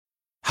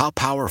How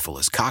powerful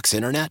is Cox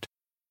Internet?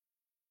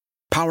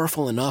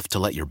 Powerful enough to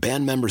let your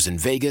band members in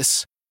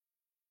Vegas,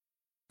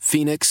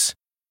 Phoenix,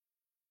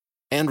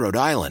 and Rhode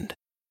Island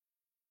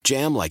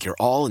jam like you're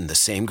all in the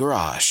same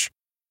garage.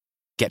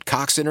 Get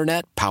Cox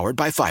Internet powered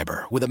by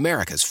fiber with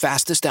America's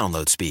fastest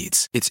download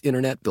speeds. It's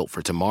internet built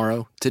for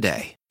tomorrow,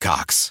 today.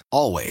 Cox,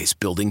 always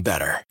building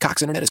better.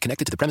 Cox Internet is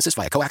connected to the premises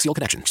via coaxial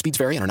connection. Speeds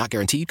vary and are not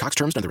guaranteed. Cox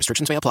terms and other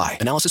restrictions may apply.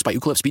 Analysis by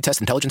Ookla Speed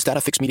Test Intelligence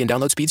Data. Fixed median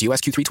download speeds. US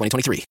Q3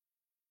 2023.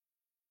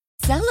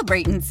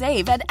 Celebrate and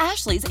save at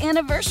Ashley's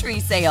Anniversary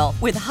Sale.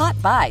 With Hot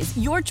Buys,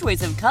 your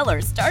choice of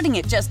colors starting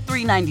at just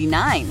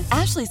 $3.99.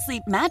 Ashley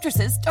Sleep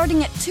mattresses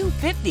starting at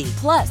 $2.50.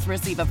 Plus,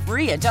 receive a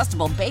free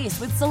adjustable base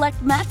with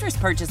select mattress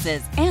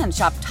purchases. And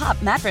shop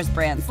top mattress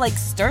brands like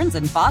Stearns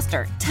 &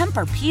 Foster,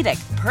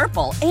 Tempur-Pedic,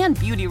 Purple, and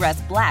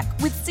Beautyrest Black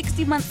with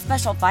 60-month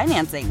special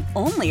financing.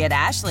 Only at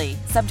Ashley.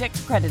 Subject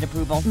to credit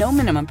approval. No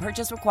minimum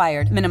purchase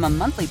required. Minimum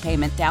monthly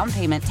payment, down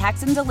payment,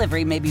 tax, and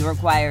delivery may be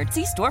required.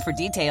 See store for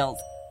details.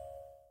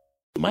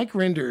 Mike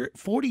Rinder,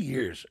 40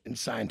 years in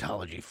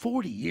Scientology,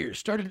 40 years,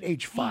 started at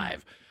age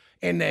 5.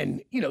 And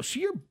then, so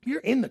you're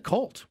in the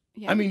cult.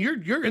 Yeah. I mean,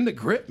 you're in the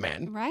grip,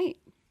 man. Right.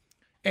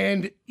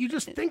 And you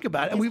just think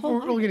about it. And we're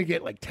only going to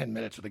get like 10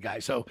 minutes with the guy.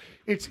 So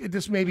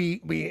this may be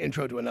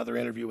intro to another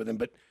interview with him.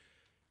 But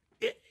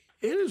it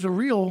is a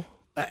real,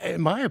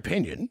 in my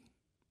opinion,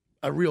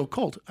 a real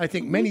cult. I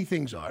think many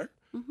things are.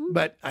 Mm-hmm.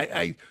 But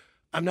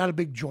I'm not a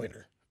big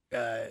joiner.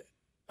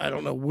 I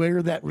don't know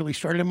where that really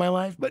started in my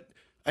life. But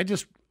I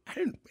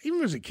didn't,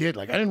 even as a kid,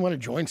 I didn't want to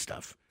join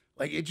stuff.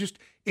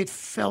 It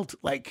felt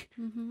like,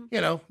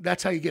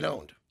 that's how you get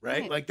owned,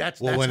 right? Like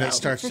that's when how, it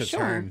starts to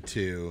turn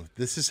to,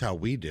 this is how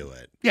we do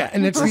it. Yeah,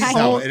 and it's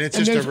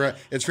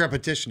it's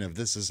repetition of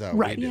this is how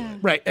we do it.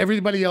 Right.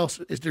 Everybody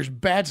else there's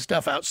bad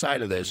stuff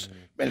outside of this,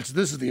 and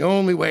this is the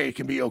only way it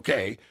can be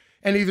okay.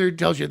 And either it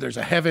tells you there's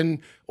a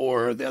heaven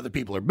or the other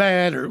people are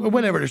bad or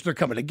whatever it is, they're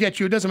coming to get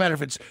you. It doesn't matter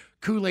if it's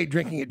Kool-Aid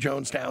drinking at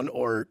Jonestown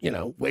or,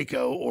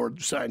 Waco or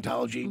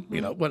Scientology,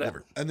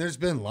 whatever. And there's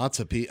been lots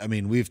of people. I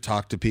mean, we've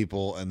talked to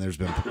people and there's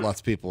been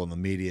lots of people in the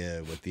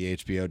media with the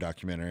HBO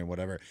documentary and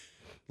whatever,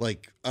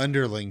 like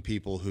underling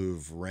people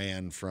who've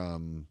ran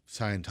from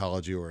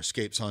Scientology or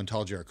escaped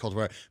Scientology or cult.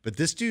 But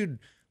this dude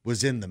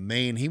was in the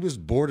main, he was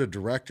board of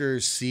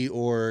directors, Sea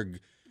Org,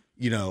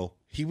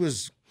 he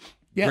was...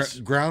 Yes.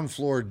 Ground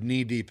floor,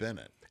 knee deep in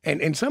it.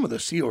 And some of the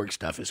Sea Org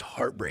stuff is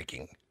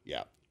heartbreaking.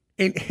 Yeah.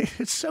 And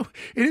it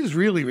is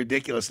really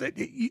ridiculous that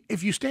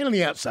if you stand on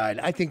the outside,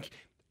 I think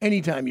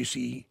anytime you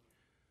see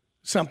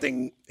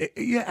something,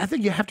 I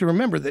think you have to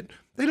remember that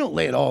they don't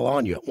lay it all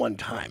on you at one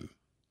time.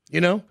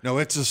 No,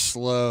 it's a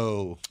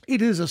slow.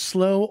 It is a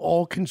slow,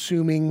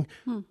 all-consuming.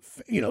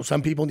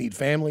 Some people need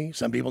family.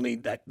 Some people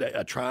need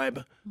a tribe.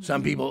 Mm-hmm.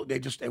 Some people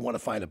they want to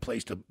find a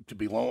place to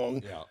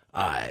belong.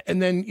 Yeah.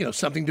 And then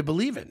something to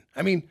believe in.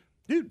 I mean,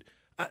 dude,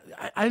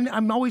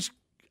 I'm always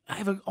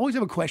have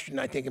a question.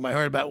 I think in my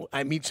heart about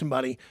I meet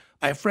somebody.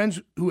 I have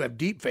friends who have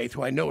deep faith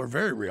who I know are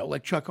very real,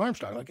 like Chuck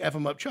Armstrong, like F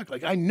 'em up Chuck.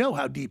 Like I know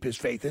how deep his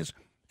faith is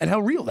and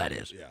how real that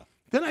is. Yeah.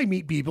 Then I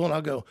meet people and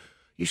I'll go,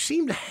 you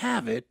seem to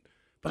have it.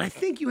 But I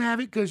think you have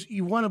it because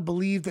you want to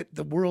believe that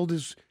the world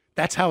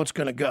that's how it's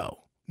going to go.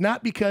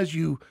 Not because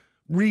you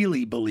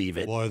really believe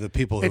it. Or the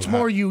people it's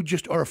more you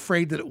just are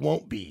afraid that it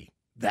won't be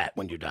that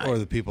when you die. Or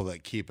the people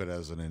that keep it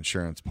as an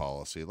insurance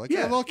policy. Like,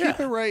 I'll keep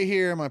it right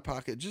here in my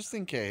pocket just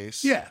in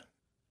case. Yeah.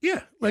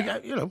 Yeah.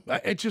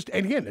 It's just,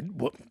 and again,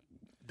 it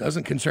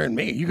doesn't concern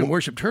me. You can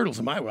worship turtles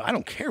in my world. I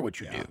don't care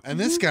what you do. And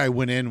this guy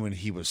went in when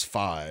he was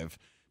 5.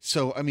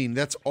 So, I mean,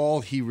 that's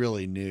all he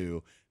really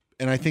knew.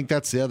 And I think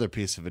that's the other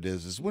piece of it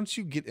is once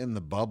you get in the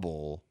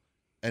bubble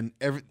and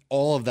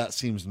all of that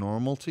seems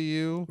normal to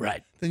you,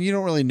 right? Then you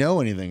don't really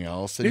know anything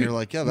else. And you're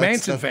like, that's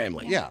Manson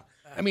family. Yeah.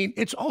 I mean,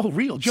 it's all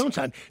real.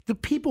 Jonestown, the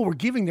people were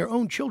giving their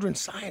own children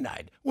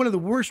cyanide. One of the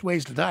worst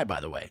ways to die,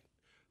 by the way.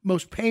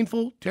 Most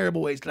painful,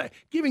 terrible ways to die.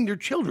 Giving their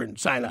children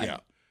cyanide. Yeah.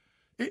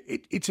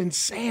 It's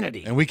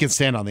insanity. And we can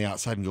stand on the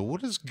outside and go,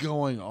 what is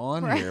going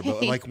on here?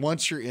 But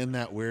once you're in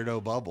that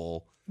weirdo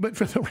bubble. But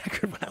for the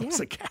record, when I was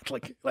a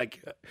Catholic,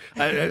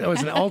 I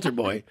was an altar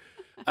boy,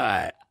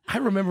 I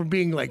remember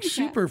being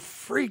super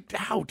freaked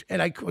out,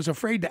 and I was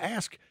afraid to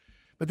ask.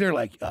 But they're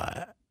like,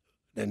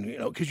 then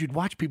because you'd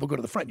watch people go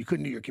to the front, you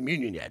couldn't do your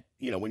communion yet,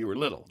 when you were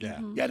little.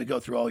 Yeah, you had to go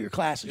through all your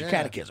classes, your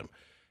catechism,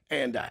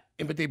 and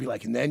but they'd be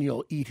like, and then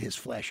you'll eat his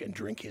flesh and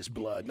drink his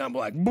blood, and I'm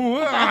like,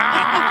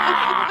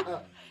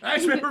 I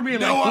just remember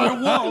being I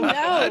won't.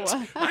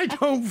 No. I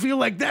don't feel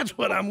like that's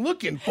what I'm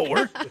looking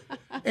for.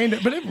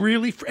 But it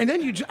really, and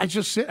then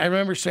I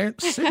remember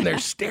sitting there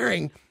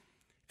staring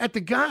at the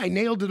guy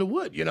nailed to the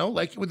wood,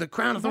 with the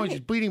crown of thorns,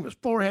 he's bleeding his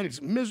forehead,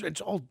 it's miserable,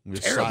 it's all your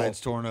terrible.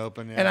 Sides torn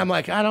open. Yeah. And I'm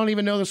like, I don't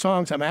even know the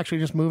songs. I'm actually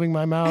just moving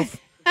my mouth.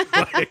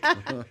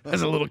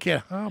 As a little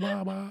kid,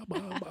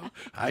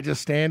 I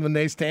just stand when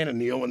they stand and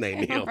kneel when they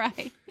kneel.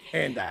 Right.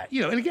 And,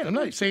 and again, I'm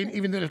not saying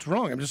even that it's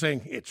wrong. I'm just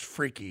saying it's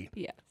freaky.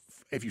 Yes.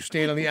 If you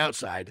stand on the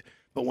outside,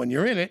 but when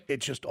you're in it,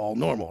 it's just all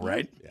normal,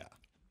 right? Yeah.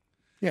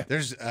 Yeah.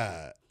 There's,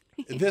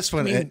 This I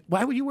one, mean,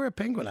 why would you wear a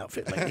penguin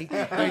outfit, lady?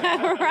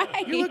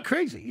 Like, you look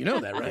crazy. You know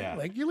that, right? Yeah.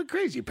 Like, you look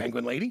crazy,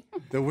 penguin lady.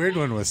 the weird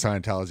one with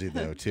Scientology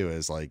though too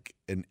is like,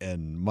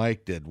 and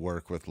Mike did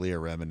work with Leah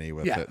Remini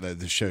with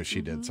the show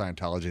she did,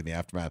 Scientology in the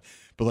Aftermath.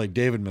 But like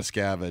David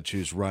Miscavige,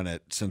 who's run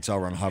it since L.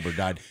 Ron Hubbard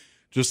died,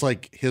 just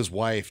like his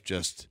wife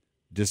just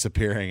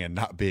disappearing and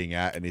not being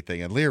at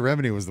anything. And Leah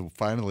Remini was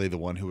finally the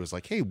one who was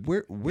like, "Hey,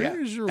 where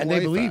is your wife?" And they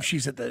believe at?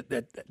 she's at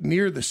the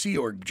near the Sea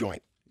Org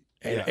joint.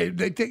 And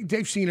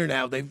they've seen her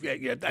now.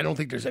 I don't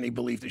think there's any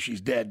belief that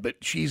she's dead, but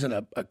she's in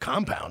a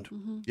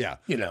compound. Yeah,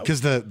 you know, because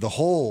the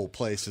whole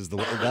place is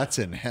that's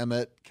in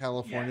Hemet,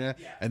 California,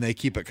 and they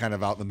keep it kind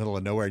of out in the middle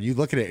of nowhere. And you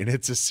look at it, and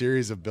it's a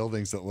series of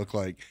buildings that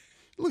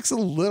looks a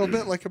little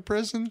bit like a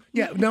prison.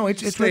 Yeah, no,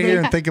 it's stay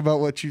here and think about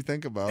what you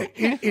think about.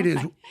 It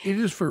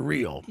is for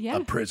real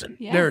a prison.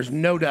 Yeah. There is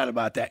no doubt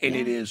about that. And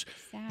it is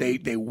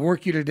they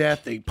work you to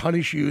death, they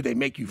punish you, they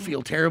make you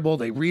feel terrible,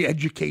 they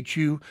re-educate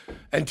you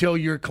until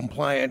you're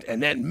compliant,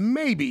 and then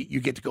maybe you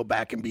get to go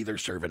back and be their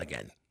servant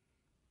again.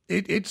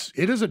 It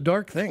is a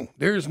dark thing.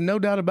 There is no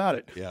doubt about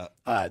it. Yeah.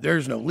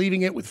 There's no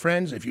leaving it with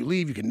friends. If you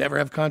leave, you can never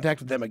have contact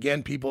with them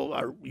again.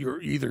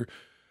 You're either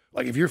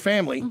like if you're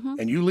family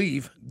and you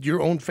leave,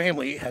 your own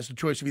family has the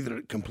choice of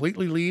either to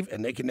completely leave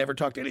and they can never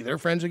talk to any of their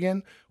friends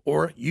again,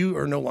 or you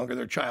are no longer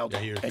their child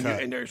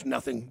and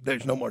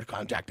there's no more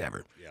contact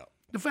ever. Yeah.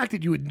 The fact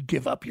that you would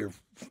give up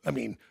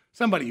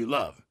somebody you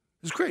love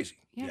is crazy.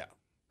 Yeah.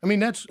 I mean,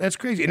 that's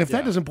crazy. And if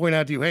that doesn't point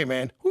out to you, hey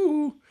man,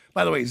 whoo,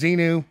 by the way,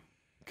 Xenu,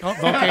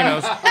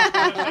 volcanoes,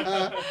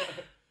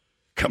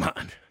 come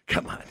on.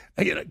 Come on.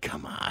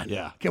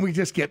 Yeah. Can we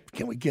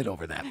get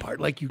over that part?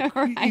 Like he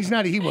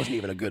wasn't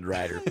even a good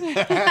writer.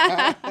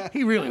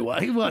 He really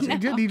was. He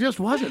wasn't. He just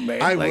wasn't,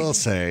 man. I will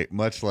say,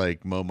 much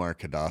like Muammar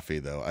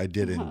Gaddafi, though,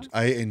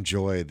 I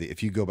enjoy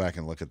if you go back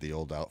and look at the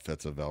old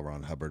outfits of L.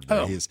 Ron Hubbard,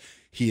 where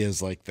he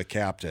is like the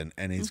captain,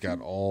 and he's got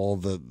all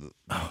the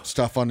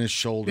stuff on his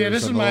shoulders. Yeah,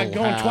 this is my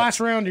going twice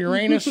around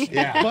Uranus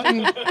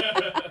button.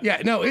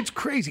 Yeah, no, it's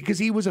crazy because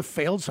he was a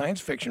failed science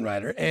fiction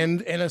writer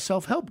and a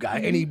self-help guy,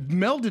 and he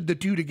melded the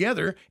two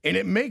together, and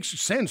it makes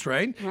sense,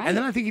 right? And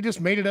then I think he just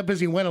made it up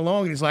as he went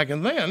along, and he's like,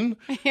 and then,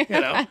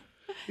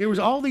 there was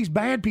all these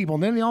bad people,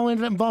 and then they all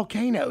ended up in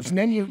volcanoes, and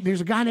then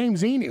there's a guy named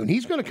Xenu, and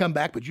he's going to come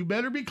back, but you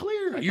better be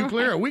clear. Are you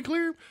clear? Are we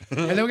clear?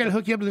 And then we're going to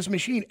hook you up to this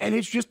machine, and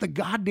it's just the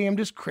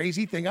goddamnedest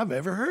crazy thing I've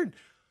ever heard.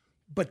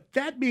 But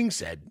that being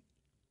said,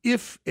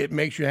 if it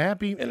makes you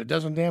happy and it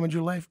doesn't damage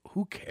your life,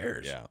 who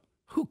cares? Yeah.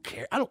 Who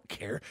cares? I don't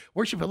care.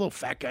 Worship a little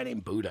fat guy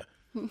named Buddha.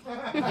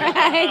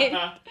 Right.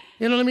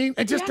 You know what I mean?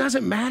 It just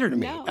doesn't matter to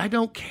me. No. I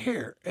don't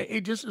care.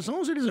 It just, as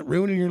long as it isn't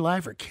ruining your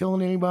life or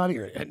killing anybody,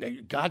 or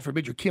God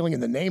forbid you're killing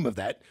in the name of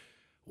that.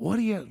 What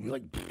do you're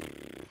like?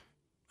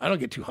 I don't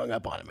get too hung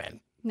up on it, man.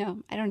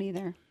 No, I don't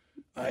either.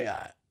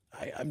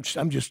 I'm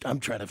trying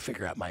to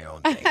figure out my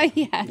own thing.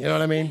 Yeah. You know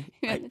what I mean?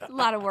 It's a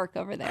lot of work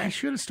over I there.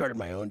 should have started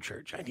my own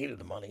church. I needed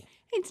the money.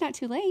 It's not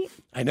too late.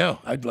 I know.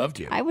 I'd love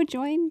to. I would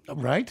join.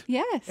 Right?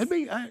 Yes. It'd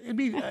be.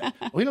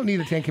 We don't need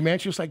the 10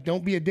 Commandments. Just like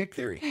don't be a dick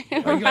theory.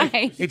 Like,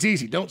 Right. it's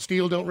easy. Don't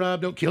steal. Don't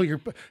rob. Don't kill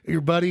your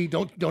buddy.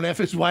 Don't f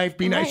his wife.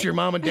 Be nice to your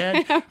mom and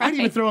dad. I'd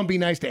even throw in be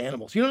nice to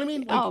animals. You know what I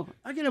mean? Like,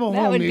 I could have a whole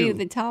that would new. be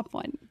the top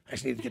one. I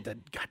just need to get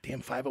that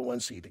goddamn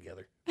 501c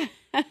together.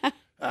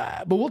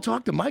 But we'll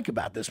talk to Mike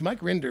about this. Mike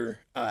Rinder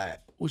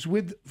was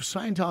with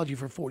Scientology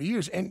for 40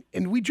 years, and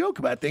we joke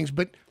about things,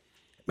 but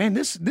man,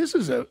 this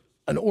is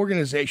an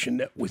organization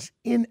that was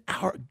in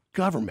our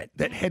government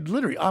that had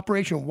literally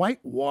Operation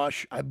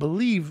Whitewash, I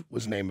believe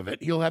was the name of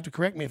it. He'll have to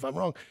correct me if I'm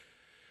wrong.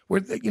 Where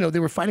they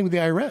were fighting with the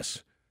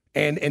IRS.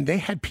 And they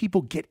had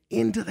people get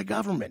into the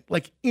government,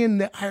 like in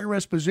the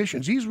IRS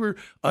positions. These were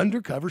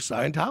undercover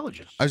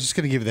Scientologists. I was just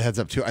going to give you the heads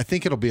up, too. I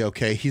think it'll be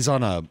okay. He's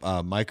on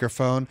a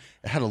microphone.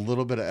 It had a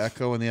little bit of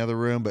echo in the other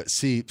room, but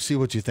see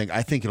what you think.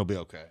 I think it'll be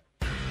okay.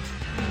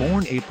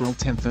 Born April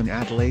 10th in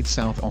Adelaide,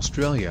 South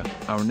Australia,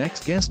 our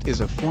next guest is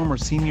a former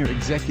senior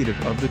executive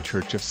of the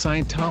Church of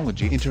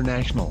Scientology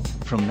International.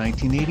 From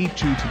 1982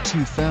 to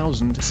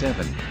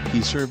 2007,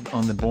 he served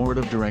on the board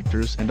of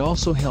directors and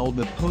also held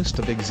the post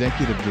of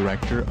executive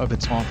director of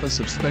its Office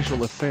of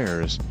Special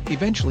Affairs,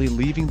 eventually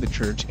leaving the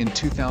church in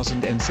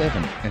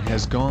 2007, and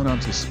has gone on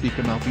to speak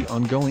about the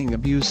ongoing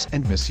abuse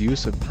and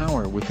misuse of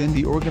power within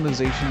the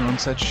organization on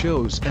such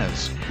shows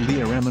as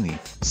Leah Remini,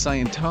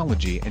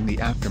 Scientology and the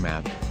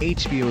Aftermath,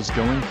 HBO's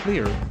Going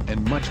Clear,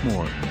 and much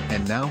more.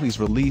 And now he's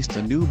released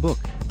a new book,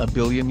 A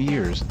Billion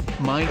Years,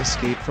 My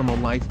Escape from a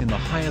Life in the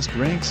Highest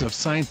Ranks of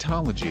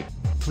Scientology.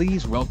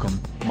 Please welcome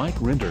Mike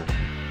Rinder.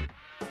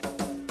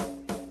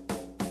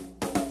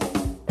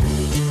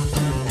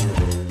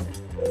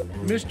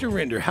 Mr.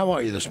 Rinder, how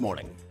are you this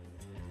morning?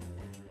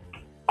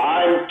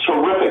 I'm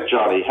terrific,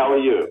 Johnny. How are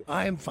you?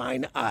 I'm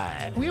fine.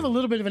 We have a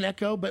little bit of an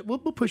echo, but we'll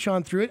push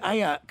on through it.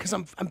 Because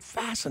I'm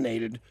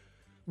fascinated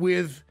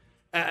with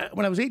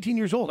when I was 18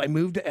 years old, I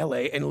moved to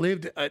LA and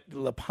lived at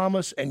La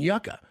Palmas and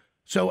Yucca.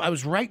 So I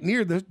was right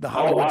near the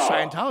Hollywood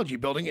Scientology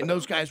building, and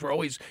those guys were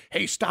always,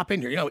 hey, stop in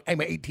here.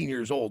 I'm 18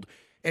 years old.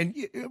 And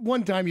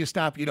one time you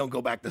stop, you don't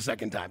go back the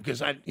second time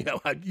because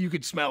you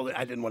could smell that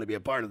I didn't want to be a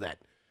part of that.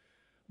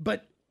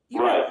 But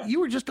you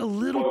were just a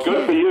little kid.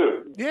 Good for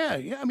you.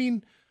 Yeah. I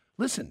mean,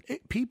 listen,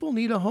 people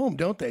need a home,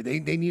 don't they?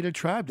 They need a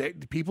tribe.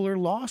 People are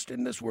lost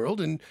in this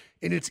world, and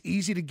it's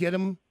easy to get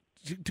them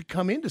to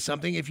come into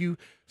something if you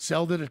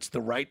sell that it's the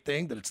right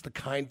thing, that it's the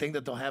kind thing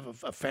that they'll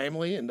have a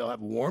family and they'll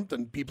have warmth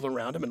and people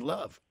around them and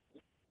love.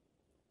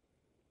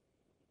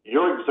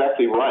 You're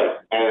exactly right.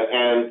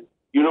 And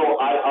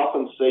I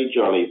often say,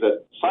 Johnny,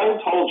 that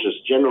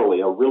Scientologists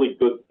generally are really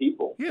good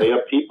people. Yeah. They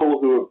are people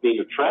who have been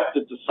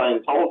attracted to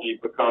Scientology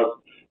because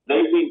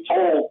they've been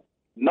told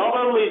not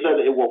only that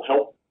it will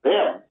help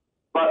them,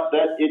 but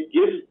that it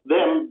gives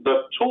them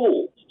the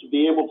tools to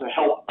be able to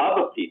help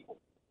other people.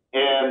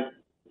 And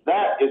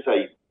that is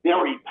a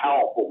very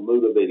powerful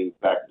motivating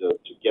factor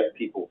to get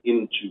people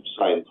into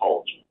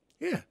Scientology.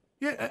 Yeah,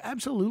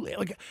 absolutely.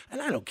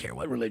 And I don't care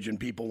what religion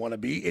people want to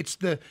be. It's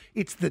the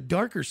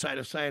darker side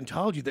of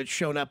Scientology that's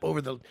shown up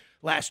over the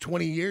last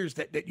 20 years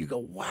that you go,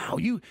 wow.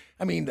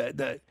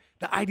 The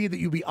idea that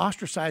you'll be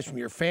ostracized from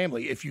your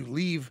family if you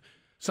leave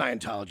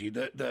Scientology,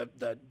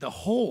 the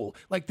whole,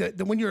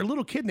 when you're a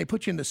little kid and they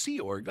put you in the Sea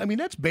Org, I mean,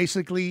 that's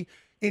basically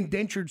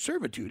indentured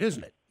servitude,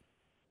 isn't it?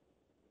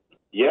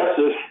 Yes,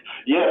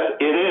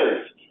 it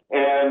is.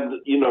 And,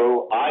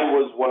 I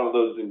was one of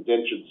those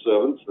indentured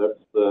servants.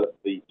 That's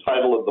the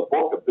title of the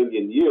book, A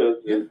Billion Years,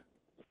 is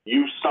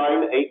you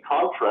sign a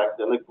contract,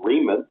 an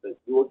agreement that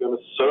you are going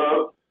to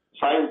serve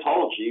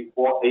Scientology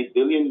for 1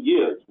 billion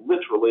years,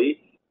 literally.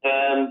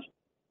 And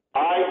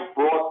I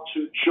brought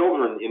 2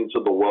 children into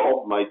the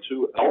world, my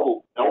 2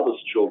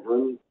 eldest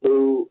children,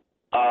 who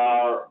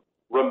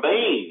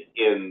remain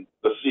in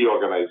the Sea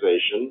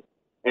organization.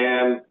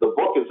 And the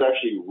book is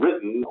actually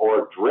written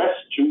or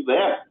addressed to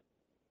them.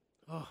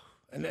 Oh,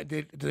 and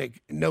they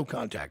no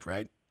contact,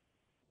 right?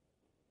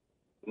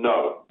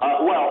 No.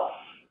 Well,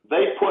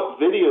 they put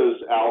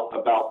videos out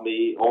about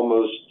me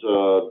almost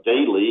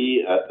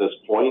daily at this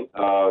point,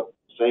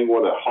 saying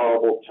what a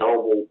horrible,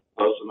 terrible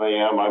person I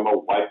am. I'm a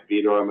wife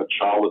beater. I'm a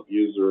child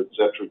abuser, et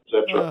cetera, et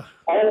cetera.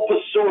 All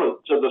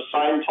pursuant to the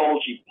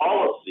Scientology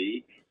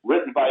policy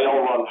written by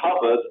L. Ron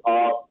Hubbard,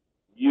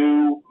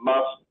 you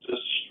must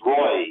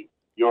destroy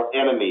your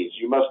enemies.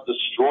 You must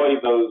destroy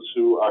those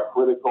who are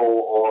critical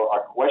or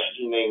are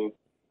questioning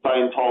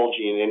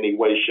Scientology in any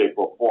way, shape,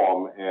 or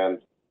form.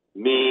 And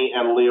me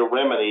and Leah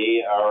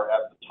Remini are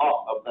at the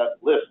top of that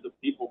list of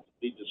people to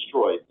be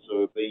destroyed.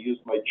 So they use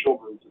my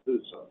children to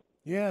do so.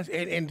 Yes,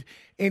 and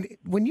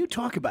when you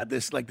talk about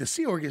this, like the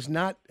Sea Org is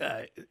not,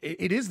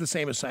 it is the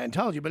same as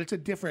Scientology, but it's a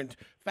different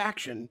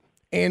faction.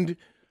 And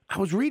I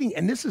was reading,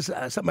 and this is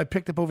something I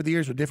picked up over the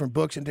years with different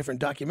books and different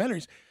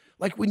documentaries.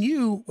 Like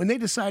when they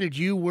decided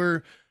you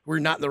were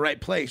not in the right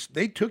place,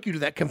 they took you to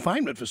that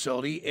confinement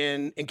facility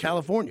in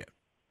California.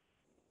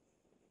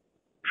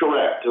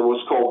 Correct. It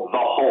was called The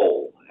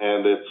Hole,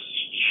 and it's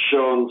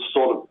shown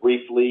sort of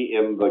briefly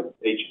in the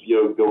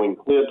HBO Going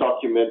Clear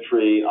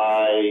documentary.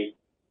 I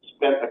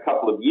spent a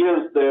couple of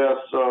years there,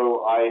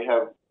 so I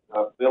have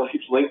a fairly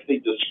lengthy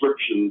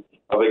description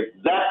of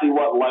exactly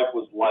what life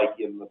was like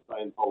in the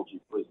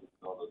Scientology prison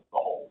known as The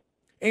Hole.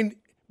 And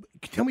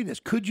tell me this,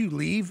 could you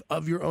leave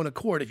of your own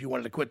accord if you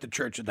wanted to quit the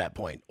church at that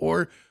point?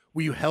 Or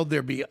were you held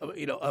there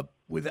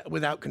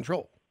without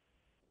control?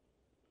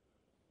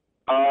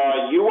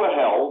 You were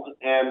held,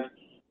 and,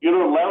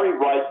 Larry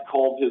Wright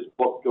called his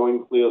book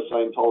Going Clear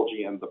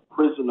Scientology and the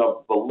Prison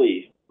of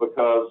Belief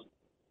because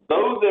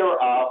though there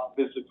are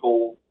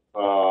physical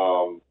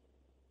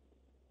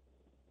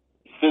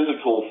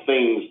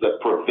things that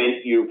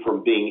prevent you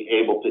from being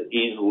able to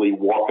easily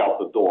walk out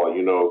the door,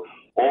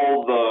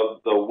 all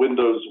the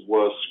windows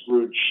were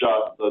screwed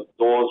shut, the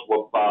doors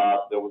were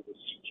barred, there was a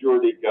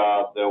security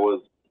guard, there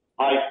was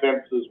high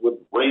fences with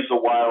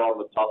razor wire on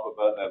the top of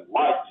it, and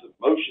lights and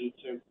motion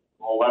sensors,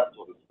 all that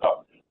sort of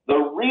stuff. The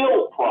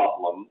real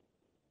problem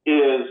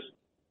is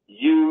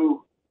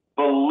you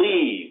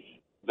believe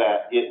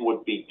that it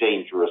would be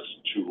dangerous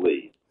to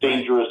leave.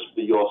 Dangerous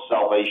for your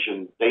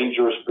salvation,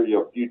 dangerous for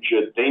your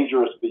future,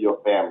 dangerous for your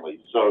family.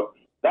 So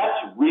that's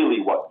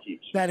really what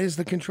keeps you. That is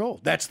the control.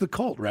 That's the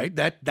cult, right?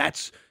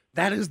 That's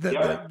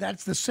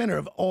the center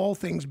of all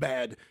things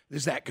bad,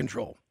 is that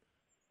control.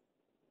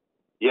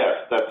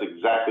 Yes, that's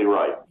exactly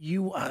right.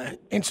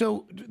 And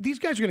so these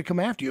guys are going to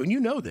come after you, and you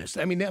know this.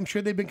 I mean, I'm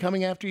sure they've been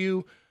coming after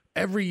you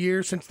every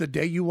year since the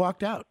day you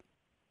walked out.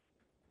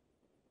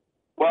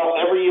 Well,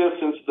 every year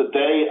since the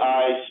day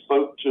I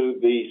spoke to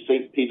the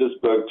St.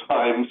 Petersburg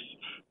Times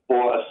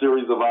for a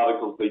series of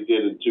articles they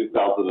did in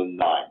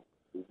 2009.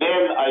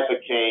 Then I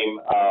became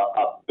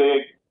a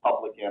big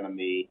public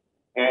enemy.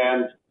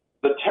 And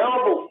the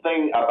terrible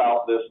thing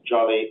about this,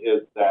 Johnny,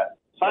 is that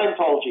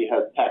Scientology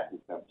has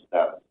tax-exempt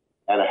status.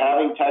 And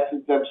having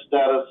tax-exempt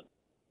status,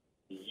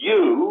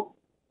 you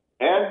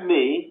and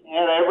me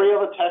and every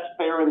other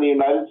taxpayer in the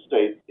United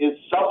States is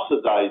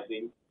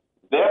subsidizing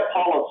their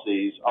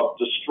policies of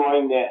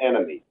destroying their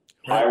enemies,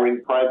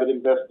 hiring private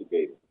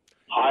investigators,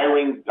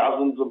 hiring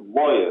dozens of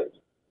lawyers,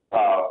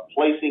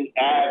 placing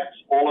ads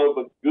all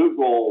over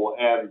Google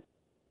and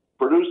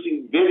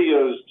producing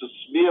videos to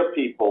smear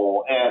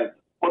people and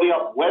putting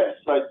up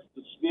websites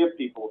to smear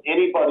people.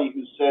 Anybody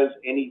who says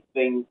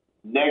anything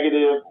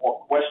negative or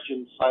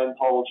questions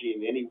Scientology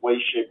in any way,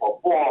 shape, or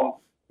form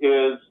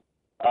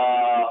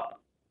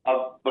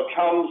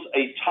becomes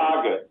a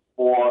target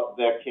for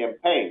their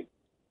campaign.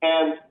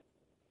 And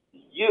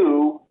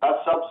you are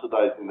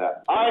subsidizing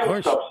that.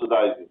 I'm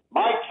subsidizing.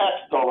 My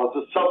tax dollars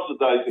are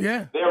subsidizing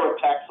their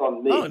attacks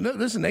on me. Oh, no,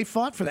 listen, they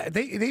fought for that.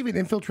 They even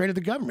infiltrated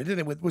the government,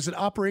 didn't they? Was it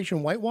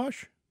Operation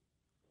Whitewash?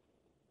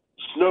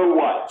 Snow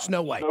White.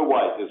 Snow White. Snow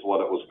White is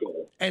what it was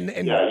called. And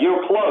yeah,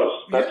 you're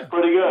close. That's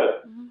pretty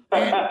good.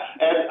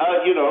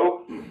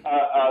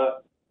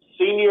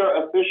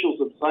 Senior officials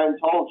of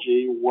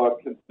Scientology were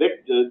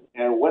convicted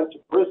and went to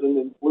prison,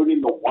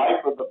 including the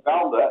wife of the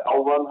founder,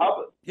 L. Ron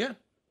Hubbard. Yeah.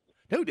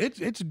 Dude,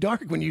 it's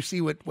dark when you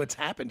see what's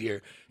happened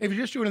here. If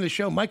you're just joining the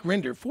show, Mike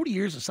Rinder, 40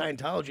 years of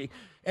Scientology,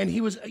 and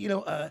he was,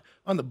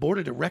 on the board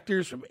of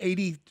directors from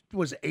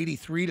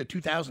 83 to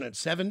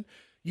 2007.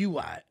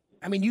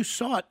 You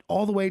saw it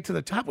all the way to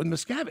the top with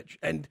Miscavige.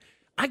 And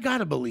I got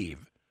to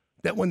believe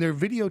that when they're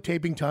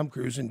videotaping Tom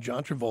Cruise and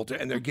John Travolta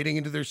and they're getting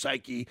into their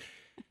psyche,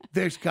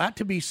 there's got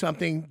to be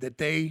something that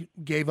they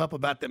gave up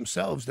about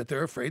themselves that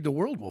they're afraid the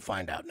world will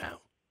find out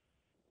now.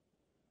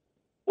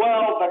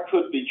 Well, that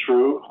could be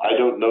true. I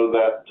don't know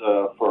that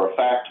for a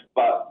fact,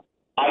 but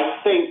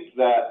I think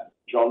that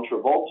John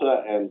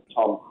Travolta and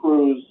Tom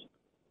Cruise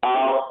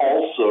are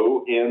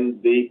also in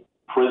the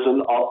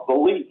prison of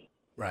belief.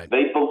 Right.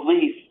 They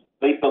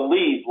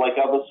believe, like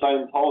other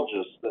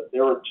Scientologists, that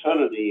their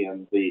eternity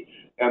and the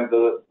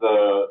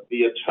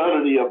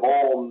eternity of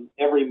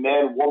every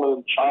man, woman,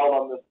 and child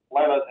on this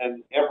planet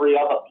and every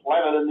other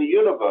planet in the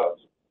universe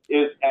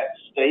is at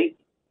stake,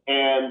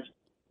 and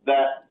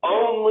that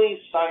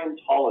only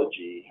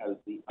Scientology has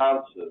the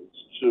answers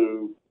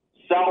to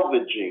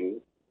salvaging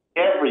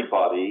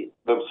everybody,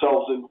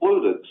 themselves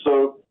included.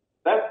 So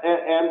that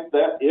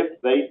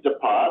if they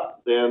depart,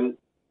 then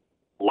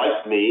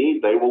like me,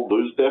 they will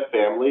lose their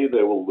family,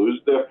 they will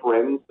lose their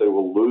friends, they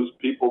will lose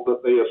people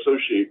that they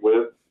associate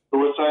with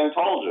who are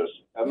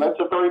Scientologists. And that's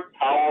a very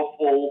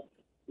powerful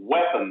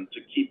weapon to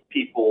keep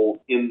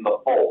people in the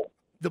fold.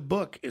 The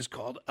book is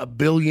called A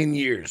Billion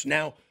Years.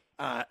 Now,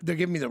 they're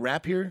giving me the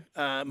wrap here,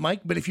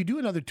 Mike, but if you do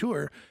another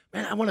tour,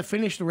 man, I want to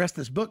finish the rest of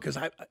this book because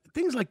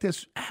things like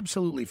this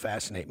absolutely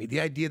fascinate me.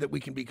 The idea that we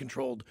can be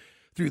controlled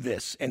through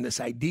this, and this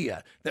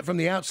idea that from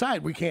the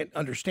outside we can't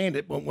understand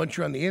it, but once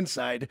you're on the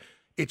inside,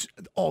 it's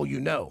all you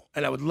know.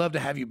 And I would love to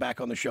have you back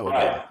on the show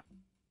again.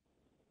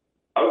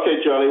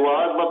 Okay, Johnny. Well,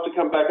 I'd love to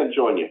come back and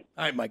join you.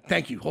 All right, Mike.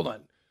 Thank you. Hold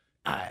on.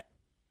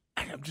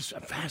 I'm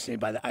fascinated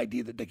by the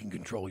idea that they can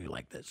control you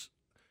like this.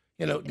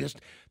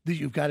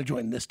 You've got to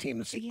join this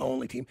team. It's the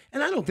only team.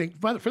 And I don't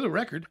think, for the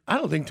record, I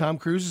don't think Tom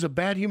Cruise is a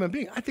bad human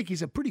being. I think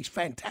he's a pretty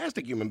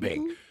fantastic human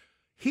being. Mm-hmm.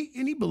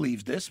 He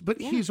believes this, but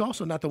he's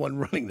also not the one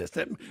running this.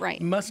 That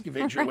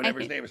Muscovich or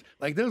whatever his name is.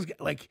 Like those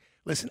guys,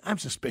 listen, I'm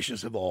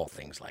suspicious of all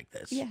things like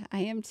this. Yeah, I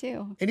am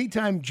too.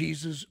 Anytime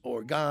Jesus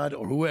or God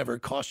or whoever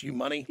costs you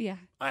money,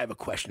 I have a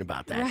question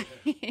about that.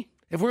 Right.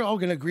 If we're all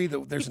going to agree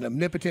that there's an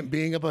omnipotent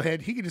being up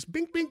ahead, he could just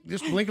bink,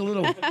 just blink a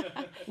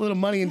little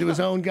money into his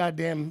own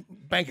goddamn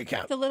bank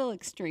account. It's a little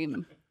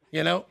extreme.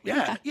 Yeah.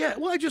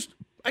 Well, I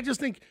just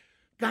think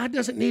God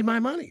doesn't need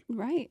my money.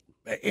 Right.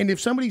 And if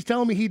somebody's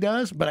telling me he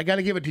does, but I got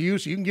to give it to you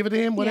so you can give it to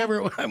him,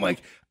 whatever, I'm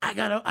like, I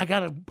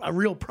got a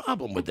real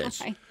problem with this.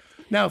 Right.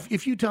 Now,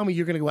 if you tell me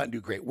you're going to go out and do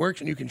great works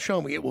and you can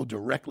show me, it will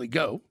directly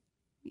go.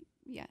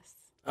 Yes.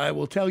 I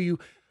will tell you,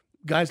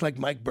 guys like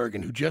Mike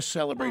Bergen, who just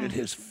celebrated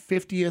his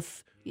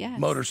 50th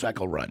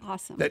motorcycle run,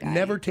 that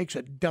never takes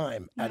a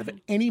dime out of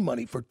any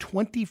money for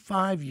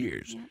 25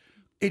 years. Yeah.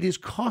 It has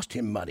cost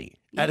him money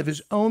out of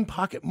his own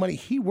pocket money.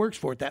 He works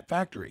for at that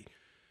factory.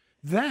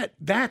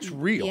 That's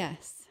real.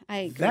 Yes. I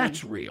agree.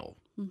 That's real.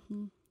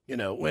 Mm-hmm.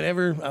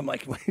 Whenever I'm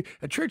like,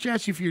 a church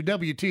asks you for your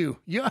W-2,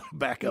 you ought to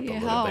back up a little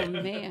bit.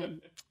 Oh,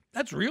 man.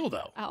 That's real,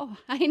 though. Oh,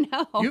 I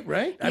know.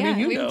 Right? I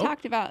mean, we've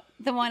talked about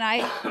the one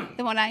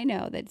I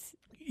know that's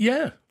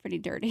pretty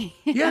dirty.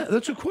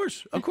 That's of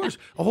course.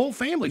 Whole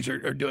families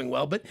are doing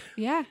well, but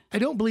I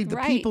don't believe the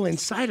people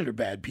inside it are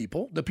bad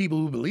people. The people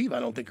who believe, I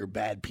don't think are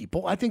bad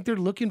people. I think they're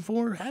looking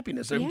for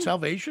happiness,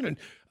 salvation, and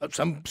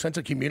some sense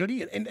of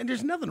community, and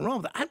there's nothing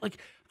wrong with that.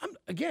 I'm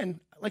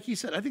like you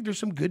said, I think there's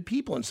some good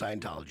people in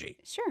Scientology.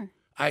 Sure.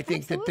 I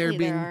think that they're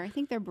being. I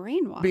think they're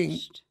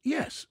brainwashed.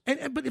 Yes,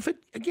 but if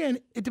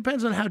it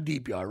depends on how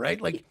deep you are,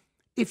 right? Like,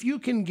 if you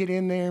can get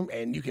in there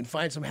and you can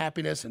find some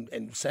happiness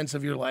and sense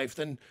of your life,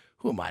 then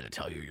who am I to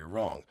tell you you're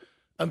wrong?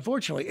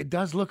 Unfortunately, it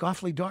does look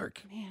awfully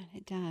dark. Man,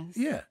 it does.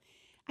 Yeah.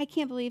 I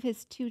can't believe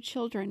his 2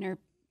 children are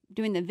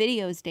doing the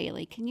videos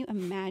daily. Can you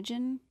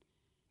imagine?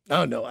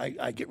 Oh, no,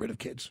 I get rid of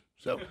kids.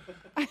 So,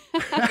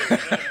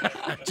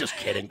 just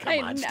kidding.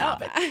 Come on,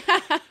 stop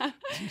it.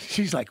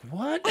 She's like,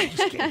 what? I'm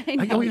just kidding.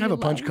 I know you have a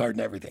punch card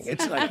and everything.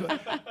 It's like,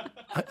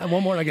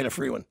 one more and I get a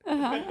free one.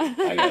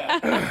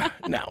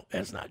 No,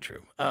 that's not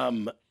true.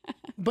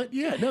 But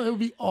yeah, no, it would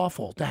be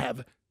awful to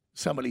have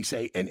somebody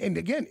say, and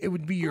again, it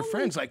would be your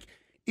friends. Like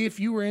if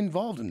you were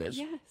involved in this,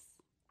 Yes.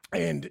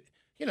 and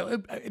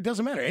it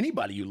doesn't matter.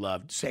 Anybody you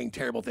loved saying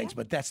terrible things,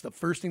 but that's the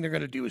first thing they're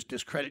going to do is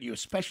discredit you,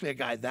 especially a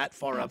guy that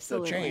far up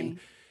the chain.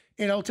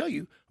 And I'll tell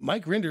you,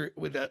 Mike Rinder,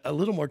 with a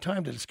little more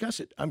time to discuss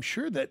it, I'm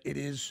sure that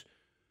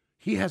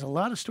he has a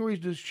lot of stories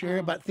to share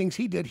about things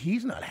he did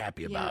he's not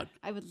happy about.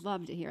 I would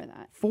love to hear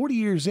that. 40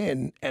 years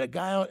in, and a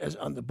guy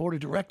on the board of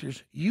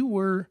directors, you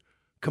were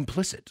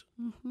complicit.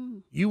 Mm-hmm.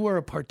 You were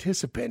a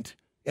participant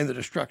in the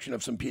destruction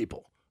of some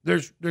people.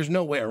 There's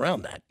no way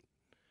around that.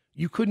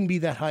 You couldn't be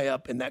that high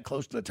up and that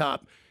close to the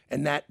top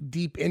and that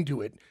deep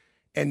into it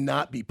and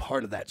not be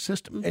part of that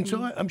system. Mm-hmm. And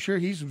so I'm sure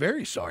he's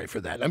very sorry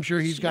for that. I'm sure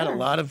he's got a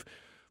lot of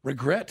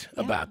regret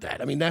about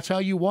that. I mean, that's how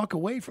you walk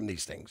away from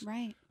these things.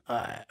 Right.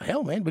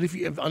 Hell, man. But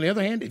if on the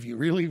other hand, if you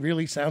really,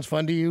 really sounds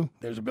fun to you,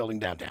 there's a building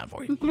downtown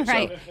for you.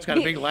 Right. So it's got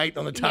a big light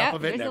on the top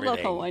of it and there's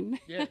everything. a local one.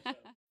 Yeah.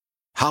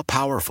 How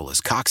powerful is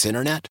Cox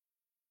Internet?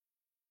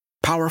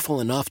 Powerful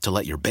enough to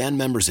let your band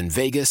members in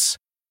Vegas,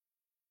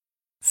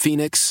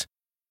 Phoenix,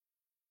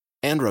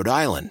 and Rhode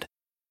Island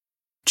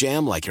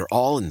jam like you're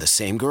all in the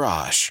same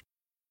garage.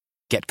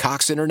 Get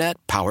Cox Internet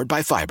powered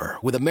by fiber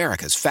with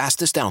America's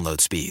fastest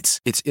download speeds.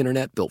 It's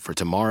internet built for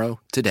tomorrow,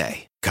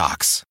 today.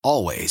 Cox,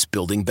 always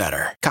building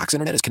better. Cox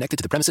Internet is connected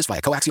to the premises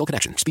via coaxial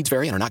connection. Speeds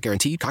vary and are not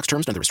guaranteed. Cox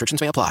terms and other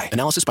restrictions may apply.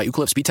 Analysis by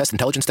Ookla Speed Test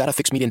Intelligence Data.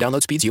 Fixed median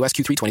download speeds. US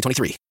Q3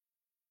 2023.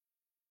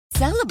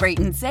 Celebrate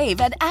and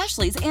save at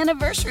Ashley's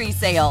Anniversary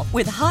Sale.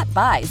 With Hot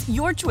Buys,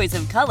 your choice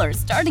of colors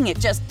starting at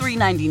just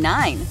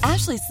 $3.99.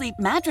 Ashley Sleep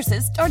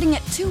mattresses starting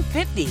at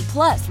 $2.50.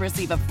 Plus,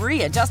 receive a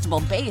free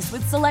adjustable base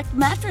with select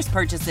mattress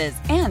purchases.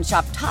 And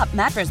shop top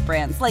mattress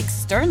brands like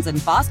Stearns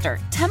 & Foster,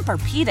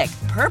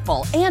 Tempur-Pedic,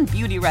 Purple, and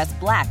Beautyrest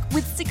Black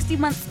with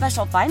 60-month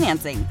special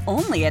financing.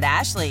 Only at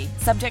Ashley.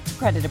 Subject to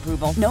credit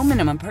approval. No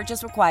minimum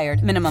purchase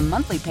required. Minimum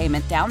monthly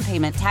payment, down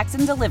payment, tax,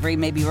 and delivery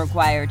may be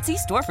required. See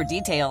store for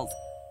details.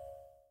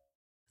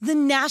 The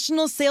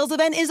national sales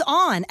event is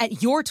on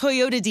at your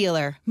Toyota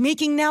dealer,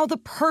 making now the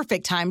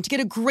perfect time to get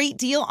a great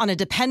deal on a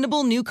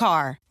dependable new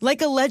car.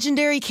 Like a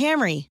legendary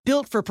Camry,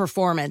 built for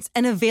performance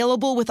and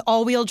available with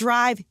all-wheel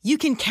drive, you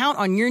can count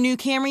on your new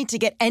Camry to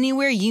get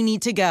anywhere you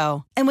need to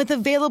go. And with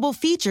available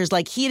features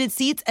like heated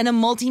seats and a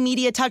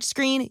multimedia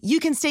touchscreen, you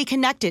can stay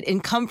connected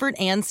in comfort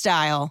and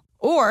style.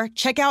 Or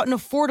check out an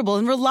affordable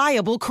and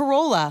reliable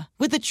Corolla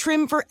with a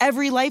trim for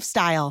every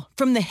lifestyle.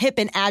 From the hip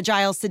and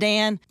agile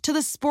sedan to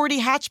the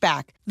sporty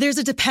hatchback, there's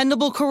a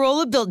dependable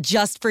Corolla built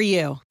just for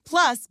you.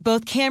 Plus,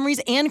 both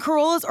Camrys and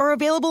Corollas are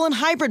available in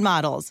hybrid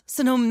models,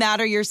 so no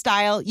matter your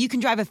style, you can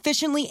drive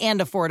efficiently and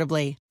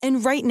affordably.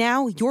 And right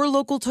now, your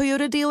local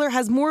Toyota dealer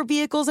has more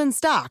vehicles in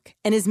stock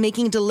and is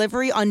making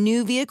delivery on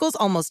new vehicles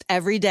almost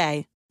every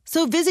day.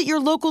 So visit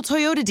your local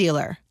Toyota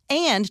dealer.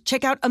 And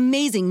check out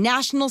amazing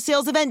national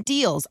sales event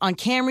deals on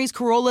Camrys,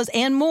 Corollas,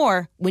 and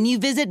more when you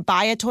visit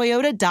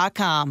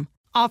buyatoyota.com.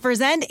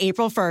 Offers end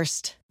April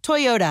 1st.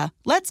 Toyota,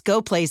 let's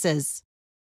go places.